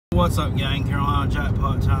what's up, gang? Carolina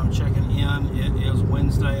Jackpot Time checking in. It is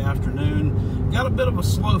Wednesday afternoon. Got a bit of a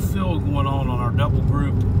slow fill going on our double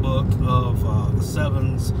group book of the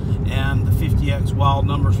 7s and the 50X wild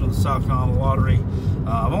numbers from the South Carolina Lottery.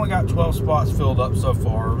 I've only got 12 spots filled up so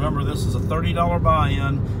far. Remember, this is a $30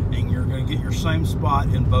 buy-in, and you're going to get your same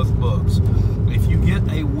spot in both books. If you get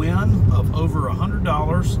a win of over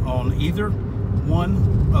 $100 on either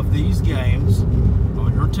one of these games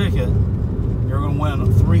on your ticket, you're going to win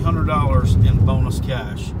 $300 in bonus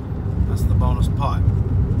cash. That's the bonus pot.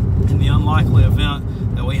 In the unlikely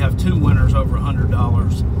event that we have two winners over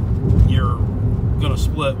 $100, you're going to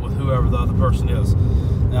split with whoever the other person is.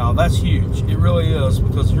 Now, that's huge. It really is,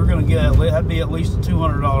 because you're going to get, that'd be at least a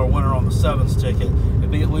 $200 winner on the 7s ticket. It'd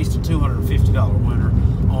be at least a $250 winner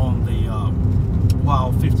on the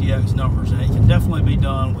wild 50X numbers. And it can definitely be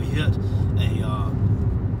done. We hit a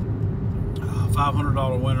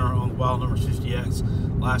 $500 winner on the wild numbers 50X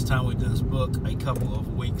last time we did this book a couple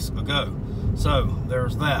of weeks ago. So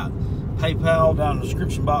there's that. PayPal down in the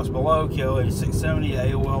description box below,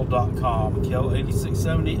 kel8670aol.com,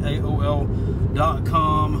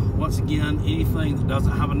 kel8670aol.com. Once again, anything that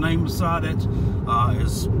doesn't have a name beside it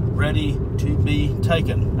is ready to be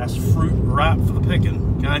taken. That's fruit ripe for the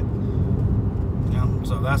picking, okay?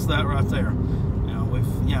 So that's that right there.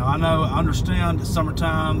 I understand it's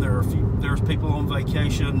summertime. There's people on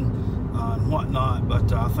vacation and whatnot,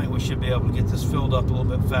 but I think we should be able to get this filled up a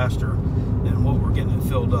little bit faster than what we're getting it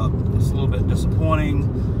filled up. It's a little bit disappointing.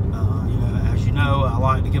 As you know, I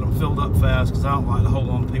like to get them filled up fast because I don't like to hold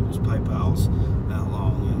on to people's PayPals that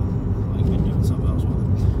long. I can be doing something else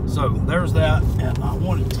with it. So there's that, and I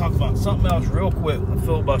wanted to talk about something else real quick, the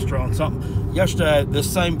filibuster on something. Yesterday, this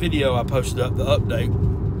same video I posted up, the update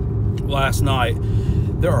last night,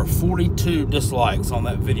 there are 42 dislikes on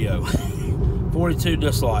that video. 42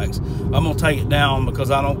 dislikes. I'm going to take it down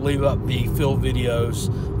because I don't leave up the fill videos.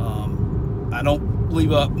 I don't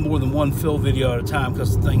leave up more than one fill video at a time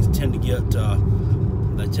because things tend to get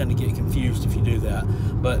confused if you do that.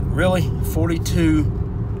 But really, 42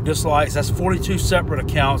 dislikes. That's 42 separate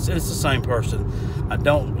accounts. It's the same person. I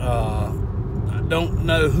don't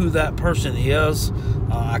know who that person is.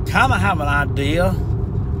 I kind of have an idea,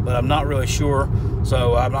 but I'm not really sure,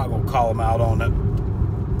 so I'm not going to call them out on it.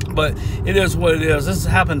 But it is what it is. This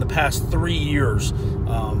has happened the past 3 years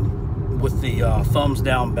with the thumbs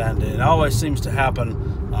down bandit. It always seems to happen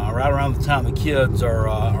right around the time the kids are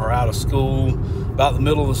out of school. About the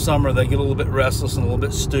middle of the summer, they get a little bit restless and a little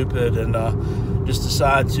bit stupid, and just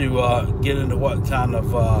decide to get into what kind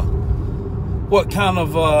of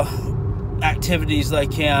activities they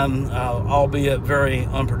can, albeit very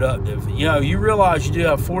unproductive. You realize you do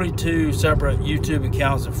have 42 separate YouTube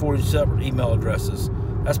accounts and 40 separate email addresses.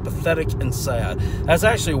 That's pathetic and sad. That's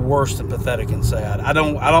actually worse than pathetic and sad. I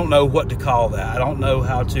don't know what to call that. I don't know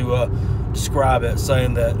how to describe it,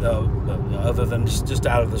 saying that other than just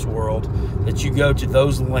out of this world, that you go to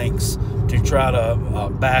those links to try to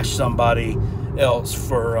bash somebody else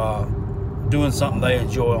for doing something they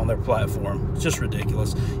enjoy on their platform. It's just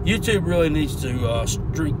ridiculous. YouTube really needs to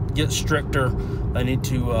get stricter. They need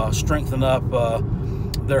to strengthen up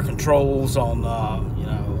their controls on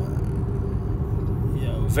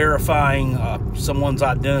verifying someone's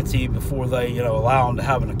identity before they allow them to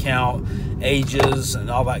have an account, ages and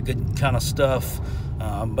all that good kind of stuff.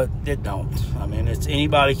 But it don't. I mean, it's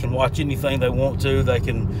anybody can watch anything they want to. They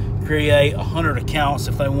can create 100 accounts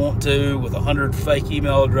if they want to with 100 fake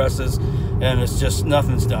email addresses, and it's just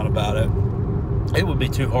nothing's done about it. It would be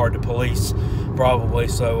too hard to police, probably.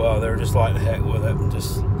 So they're just like the heck with it and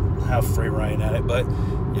just have free reign at it. But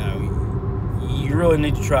you really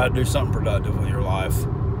need to try to do something productive with your life. I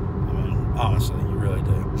mean, honestly, you really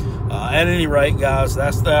do. At any rate, guys,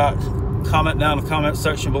 that's that. Comment down in the comment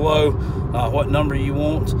section below what number you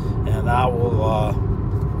want, and I will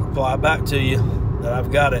reply back to you that I've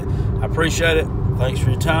got it. I appreciate it. Thanks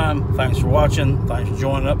for your time. Thanks for watching. Thanks for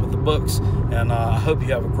joining up with the books, and I hope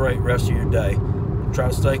you have a great rest of your day. Try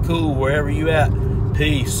to stay cool wherever you at.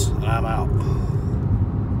 Peace. I'm out.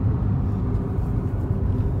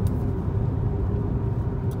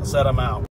 I said I'm out.